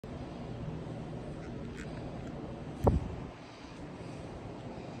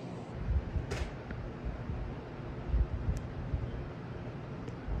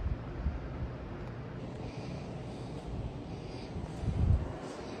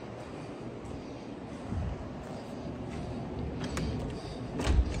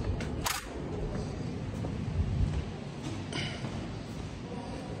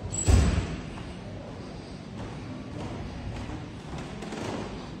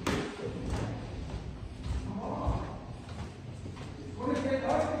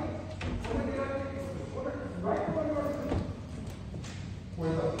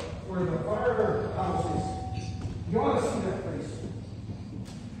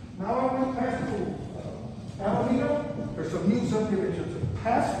Now I went past to Alameda, there's some new subdivisions.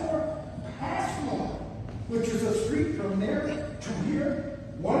 Passmore, which is a street from there to here,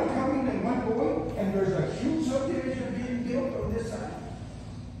 one coming and one going, and there's a huge subdivision being built on this side.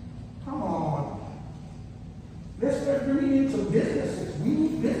 Come on. Let's start bringing in some businesses. We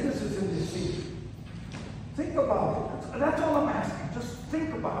need businesses in this city. Think about it. That's all I'm asking. Just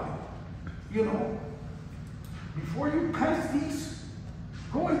think about it. You know, before you pass these,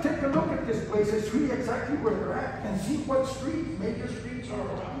 go and take a look at this place and see exactly where they're at and see what streets, major streets are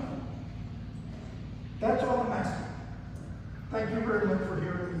around them. That's all I'm asking. Thank you very much for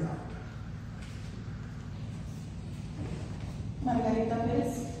hearing me out. Margarita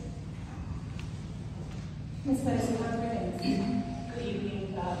Perez. Ms. Perez, you have 3 minutes. Good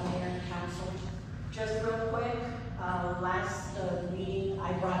evening, Mayor and Council. Just real quick, last meeting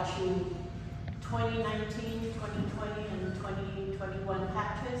I brought you 2019, 2020, and 2021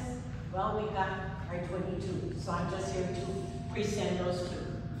 patches. Well, we got our 22, so I'm just here to present those 2.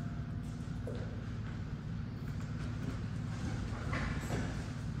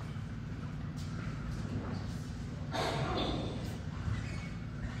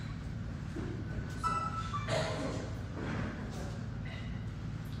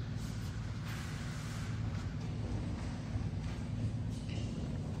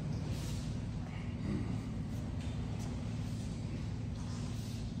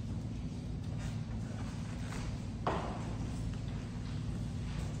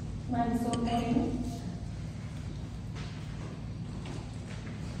 Socorro.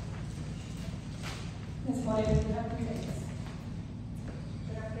 Ms. Moreno, you have 3 minutes.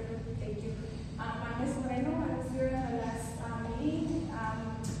 Good afternoon. Thank you. I'm Ms. Moreno. I was here in the last meeting.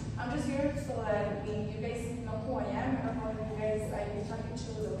 I'm just here so that you guys know who I am. I don't know if you guys, I've been talking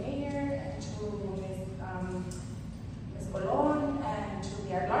to the mayor and to Ms. Colon and to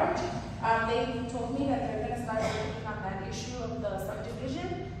the at-large. They told me that they're going to start working on that issue of the subdivision.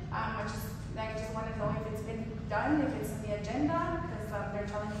 I just want to know if it's been done, if it's in the agenda, because they're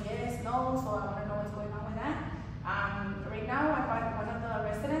telling me yes, no, so I want to know what's going on with that. Right now, I got one of the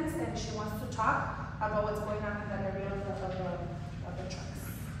residents, and she wants to talk about what's going on in that area of the trucks.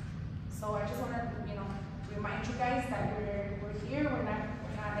 So I just want to, remind you guys that we're here. We're not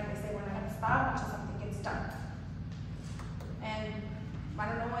like I say, we're not going to stop until something gets done. And I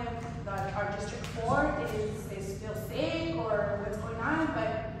don't know if our District 4 is still sick or what's going on,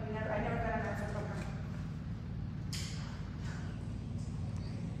 but I never got an answer from her.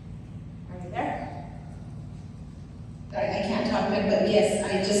 Are you there? I can't talk good, but yes,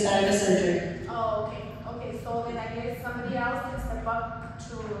 I just got out of surgery. Oh, okay. Okay, so then I guess somebody else can step up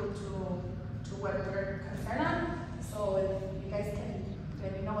to what we're concerned on. So if you guys can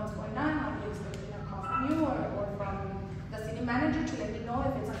let me know what's going on, I'll be expecting a call from you or from the city manager to let me know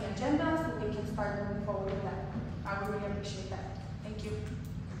if it's on the agenda so we can start moving forward with that. I would really appreciate that. Thank you.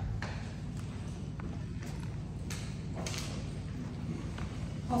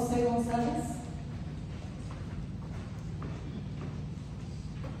 Jose Gonzalez.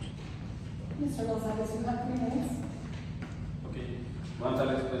 Mr. Gonzalez, you have 3 minutes. Okay. Buenas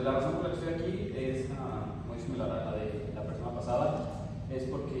tardes. Pues la razón por la que estoy aquí es muy similar a la de la persona pasada. Es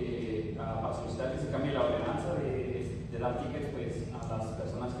porque para solicitar que se cambie la ordenanza de dar tickets pues, a las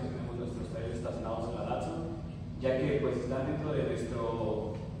personas que tenemos nuestros trailers estacionados en la Datsun, ya que pues están dentro de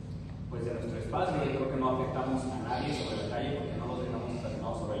nuestro espacio y creo que no afectamos a nadie sobre la calle porque no los dejamos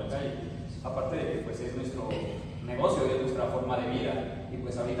estacionados sobre la calle. Aparte de que pues es nuestro negocio y es nuestra forma de vida y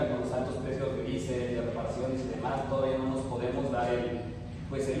pues ahorita con los altos precios de diésel, de reparaciones y demás todavía no nos podemos dar el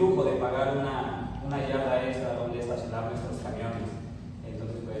lujo de pagar una yarda extra donde estacionar nuestros camiones.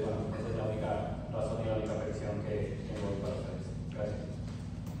 Entonces pues bueno, esa es la única razón y la única petición que tengo para ustedes. Gracias.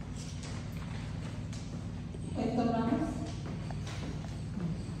 Héctor Ramos.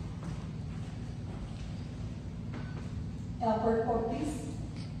 Albert Ortiz.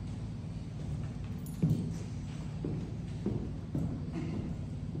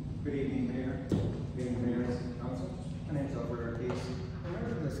 Good evening, Mayor. Good evening, Mayor and Council. My name is Albert Ortiz. We're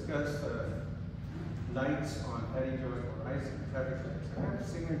going to discuss lights on patio joint or traffic lights. I have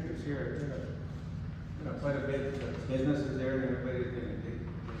signatures here. Quite a bit of businesses there, and everybody's going to get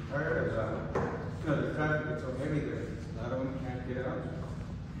tired of the traffic is so heavy that a lot of them can't get out.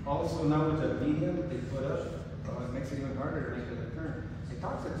 Also, now with the medium they put up, it makes it even harder to make a turn. I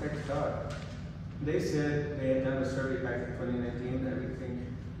talked to Tech Dot. They said they had done a survey back in 2019, everything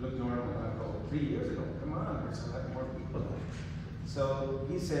looked normal. I go, 3 years ago, come on, there's a lot more people. So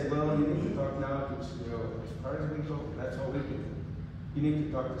he said, well, you need to talk now to, as far as we go, that's all we can do. You need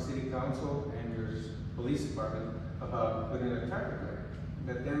to talk to City Council and your police department about putting a traffic light.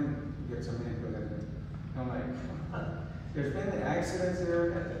 Let them cemento in it. I'm like, there's been the accidents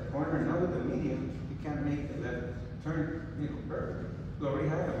there at the corner, now with the median, you can't make the left turn, perfect. We already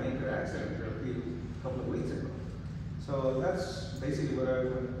had a major accident there a couple of weeks ago. So that's basically what I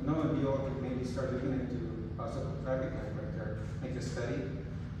would know, if you all could maybe start looking into possible traffic light right there, make a study.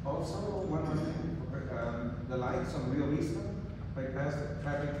 Also, one more thing, the lights on Rio Vista, right past the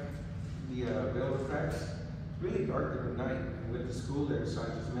traffic, the railroad tracks, it's really dark there at night, and with the school there,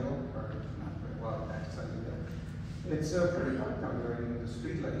 Sanchez Middle, or not very well, that's Sanchez Middle. It's pretty dark down there in the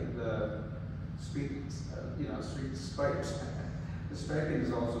street light, the street, street stripes. The striping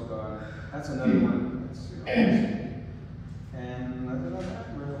is also gone. That's another one. That's, and other than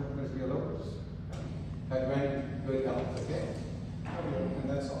that, we're going to be locals. LAGERGREN, good health, okay? And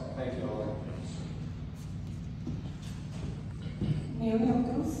that's all. Thank you all. Miriam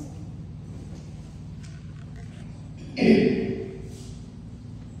Cruz. Thank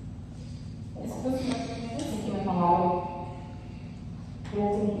you, Ms. Morales.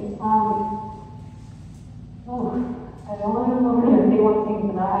 Yes, thank you. I don't want to say one thing,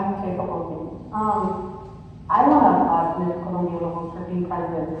 but I have to say a couple of things. I want to applaud Ms. Colombia for being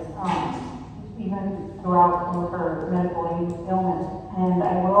president, even throughout some of her medical ailments. And I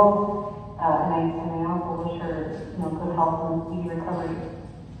will, and I also wish her, good health and speedy recovery.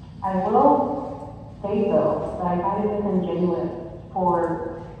 I will say though that I find it disingenuous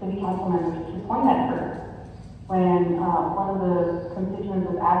for city council members to point at her when one of the constituents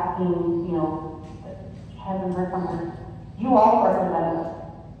is asking, hasn't heard from her. You all represent us.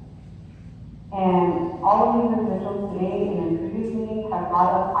 And all of these individuals today and in previous meetings have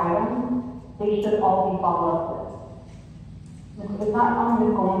brought up items they should all be followed up with. It's not on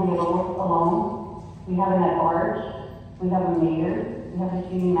Ms. Colombia alone. We have an at-large, we have a mayor, we have a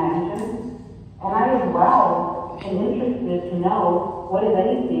city manager, and I as well am interested to know what, if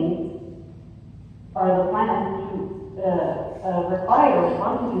anything, are the plans to require a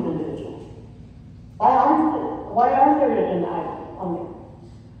response to these individuals. Why aren't there agenda items on there?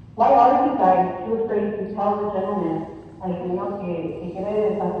 Why are you guys too afraid to tell the gentleman, al señor que quiere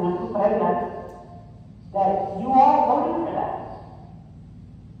estacionar sus reglas, that you all voted for that?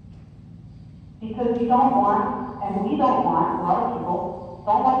 Because you don't want, and we don't want, a lot of people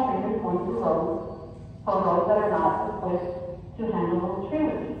don't want trailers going through roads for roads that are not equipped to handle those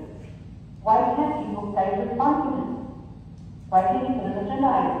trailers. Why can't you guys respond to them? Why can't you put an agenda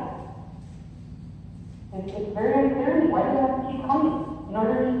item? It's very unclear to me. Why do you have to keep coming in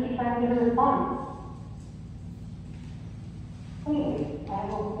order to try and get a response? Anyway, I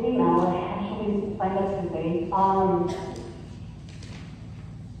will say now, I actually signed up today.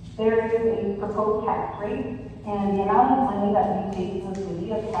 There is a proposed tax rate, and the amount of money that we pay to the city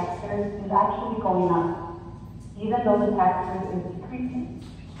of taxpayers is actually going up, even though the tax rate is decreasing.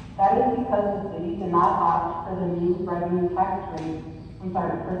 That is because the city did not opt for the new revenue tax rate.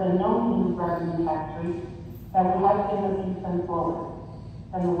 For the no new revenue tax rate that would have been a few cents lower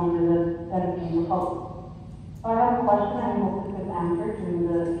than the one that is being proposed. So I have a question, and I hope this is answered during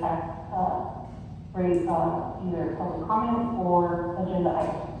the tax rate, either public comment or agenda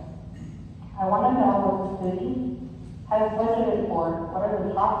item. I want to know what the city has budgeted for. What are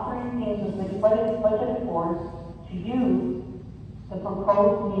the top 3 things the city budgeted for to use the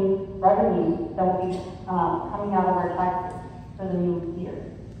proposed new revenue that will be coming out of our taxes for the new year?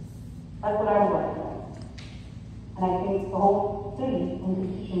 That's what I would like to know. And I think the whole city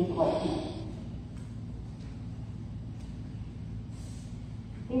needs to change the light.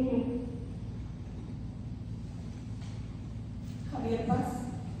 Thank you. Javier Paz.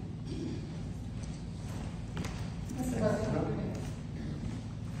 Mr. President.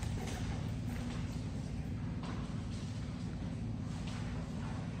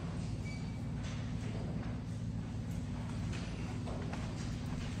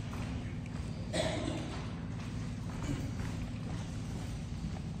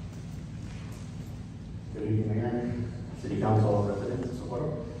 Good evening, Mayor, City Council residents of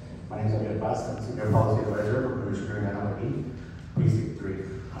Socorro. My name is Javier Paz. I'm Senior Policy Advisor for Commissioner Anna Precinct 3.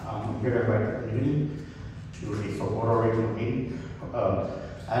 I'm here to invite the community to a Socorro regional meeting. I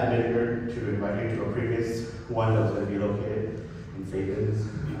had been here to invite you to a previous one that was going to be located in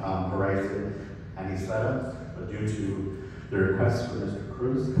Fayetteville, REYES, and Isleta, but due to the request from Mr.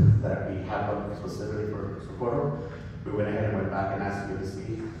 Cruz that we have one specifically for Socorro, we went ahead and went back and asked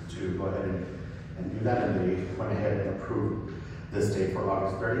UBC to go ahead and do that, and they went ahead and approved this date for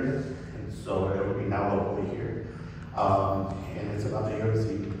August 30th, and so it will be now locally here. And it's about the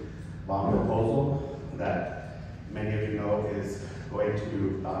UBC bond proposal that many of you know is going to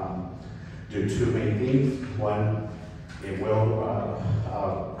do 2 main things. One, it will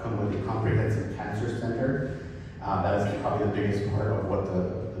come with a comprehensive cancer center. That is probably the biggest part of what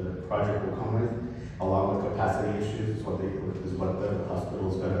the project will come with, along with capacity issues, is what the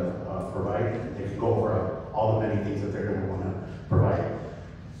hospital is going to provide. They can go over all the many things that they're going to want to provide,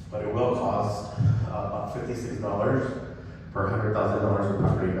 but it will cost about $56 per $100,000 of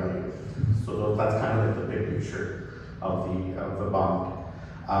property value. So that's kind of like the big picture of the bond.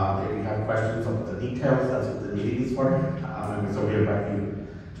 If you have questions about the details, that's what the meeting is for. And so we invite you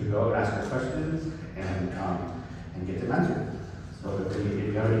to go and ask your questions and get them answered. So if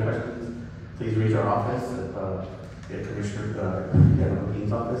you have any questions, please reach our office at Commissioner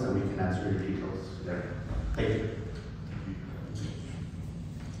Levine's office, and we can answer your details there. Thank you.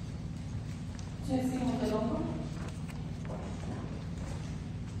 Jesse Montelongo.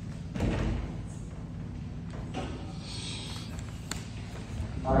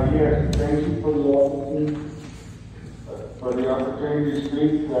 Yes, thank you for the opportunity to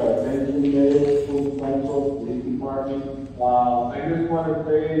speak. Thank you, Mayor, School Council, Police Department. I just want to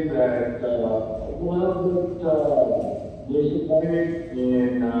say that I'm a little bit disappointed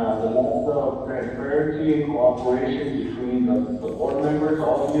in the lack of transparency and cooperation between the board members,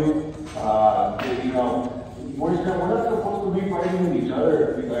 all of you. You know, we're not supposed to be fighting with each other.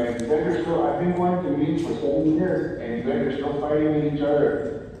 You guys are still, I've been going to meetings for 7 years, and you guys are still fighting with each other.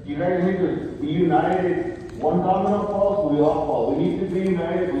 You guys need to be united. One domino falls, we all fall. We need to be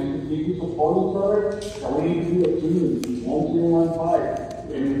united. We need to support each other, and we need to be a team. One team, one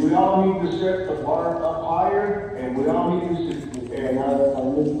fight. And we all need to set the bar up higher, and we all need to and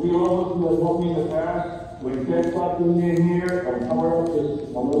we all who have helped me in the past, when Ted talked in here, and power up this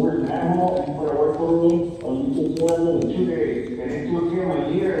remember animal and put a work order in, and you can tell them in 2 days. And it took him a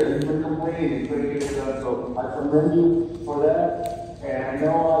year, and he's been complaining, and couldn't get it done. So I commend you for that. And I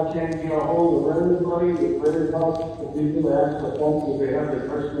know I can't get a hold of everybody. It's very tough for people to ask for funds if they have their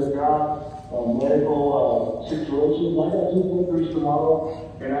personal job, medical situations. I got 2 papers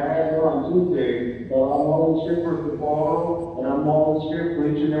tomorrow, and I have one on Tuesday. But I'm always here for tomorrow, and I'm always here for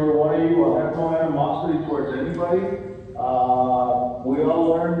each and every one of you. I have no animosity towards anybody. We all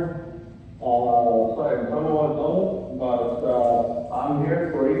learn. Some of us don't, but I'm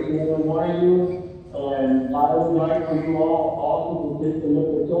here for each and every one of you. And I would like for you all also to take a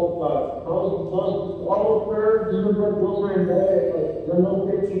look at those all the birds, even those are in bed, but they're no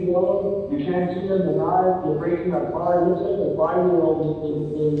 50-year-old. You can't see them in the eyes, they're breaking apart. Looks like a 5-year-old.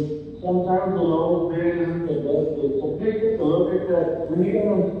 Sometimes the lowest bed isn't the best bed. So please take a look at that. We need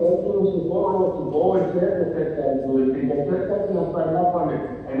an inspector in Socorro to go and check the test ability. The test is going to sign up on it.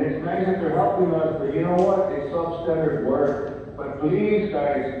 And it's nice that they're helping us, but you know what? It's substandard work. But please,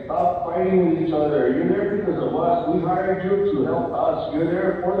 guys, stop fighting with each other. You're there because of us. We hired you to help us. You're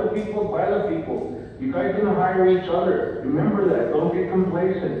there for the people, by the people. You guys didn't hire each other. Remember that. Don't get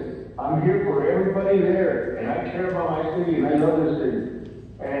complacent. I'm here for everybody there, and I care about my city, and I love this city.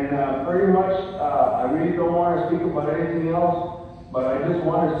 And pretty much, I really don't want to speak about anything else, but I just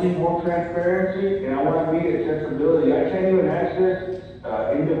want to see more transparency, and I want to be accessibility. I can't even access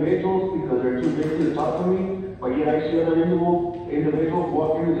individuals because they're too busy to talk to me. But yet I see other individuals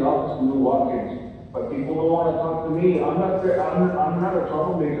walk into the office and do walk-ins. But people don't want to talk to me. I'm not a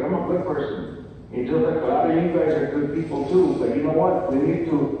troublemaker. I'm a good person. It's just like a lot of you guys are good people too. But you know what? We need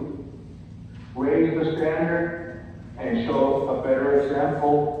to raise the standard and show a better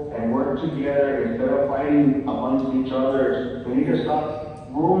example and work together instead of fighting amongst each other. We need to stop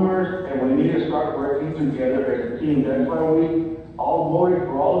rumors and we need to start working together as a team. That's why we all voted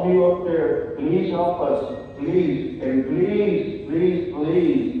for all of you up there. Please help us. Please, and please, please,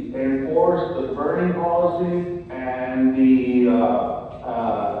 please enforce the burning policy and there's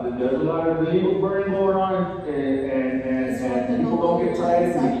a lot of illegal burning going on and people don't get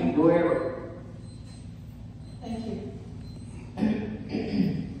cited and we keep doing it. Thank you.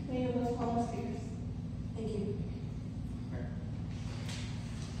 Any of those former speakers? Thank you.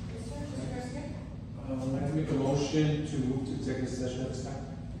 Yes, sir, Mr. Garcia? I'd like to make a motion to move to executive session at this time.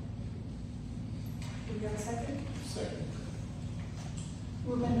 Do you have a second? Second.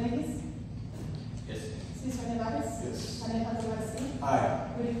 RUBEN Reyes? Yes. Cesar Nevares? Yes. Alejandro Garcia? Aye.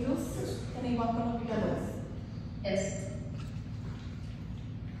 Yuri Cruz? Yes. And Iván Colón Villalobos? Yes.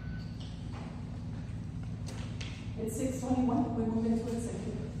 It's 6:21, we move into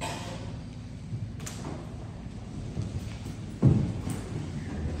executive.